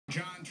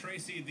John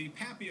Tracy, the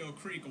Papio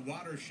Creek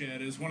watershed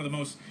is one of the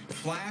most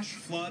flash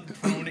flood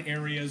prone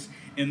areas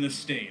in the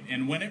state.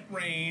 And when it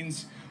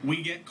rains,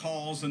 we get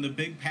calls, and the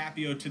big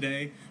Papio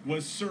today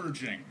was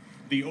surging.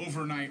 The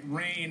overnight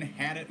rain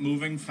had it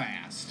moving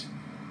fast.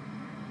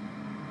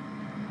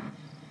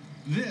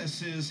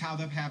 This is how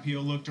the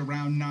Papio looked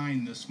around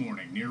 9 this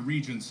morning near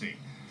Regency.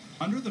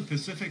 Under the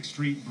Pacific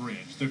Street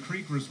Bridge, the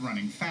creek was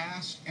running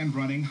fast and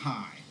running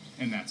high,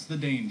 and that's the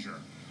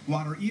danger.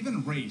 Water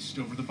even raced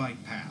over the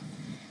bike path.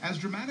 As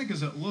dramatic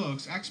as it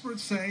looks,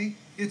 experts say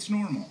it's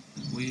normal.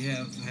 We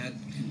have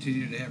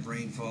continued to have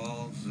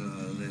rainfalls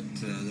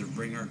that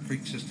bring our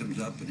creek systems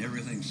up, and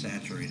everything's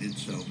saturated.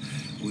 So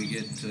we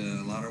get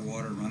a lot of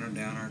water running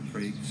down our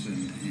creeks,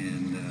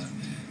 and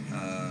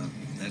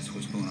that's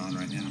what's going on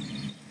right now.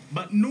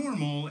 But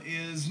normal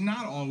is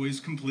not always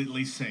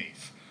completely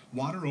safe.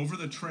 Water over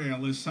the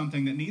trail is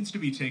something that needs to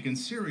be taken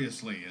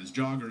seriously, as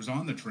joggers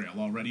on the trail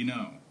already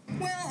know.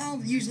 Well,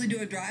 I'll usually do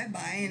a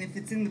drive-by, and if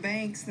it's in the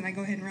banks, then I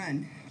go ahead and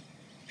run.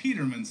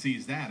 Peterman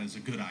sees that as a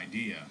good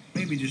idea.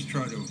 Maybe just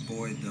try to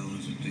avoid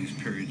those at these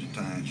periods of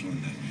times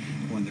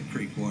when the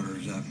creek water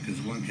is up,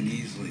 because one can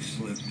easily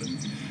slip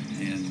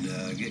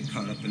and get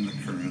caught up in the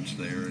currents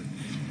there.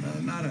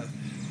 Not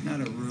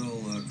a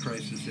real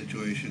crisis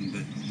situation,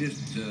 but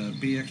just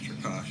be extra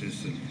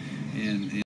cautious and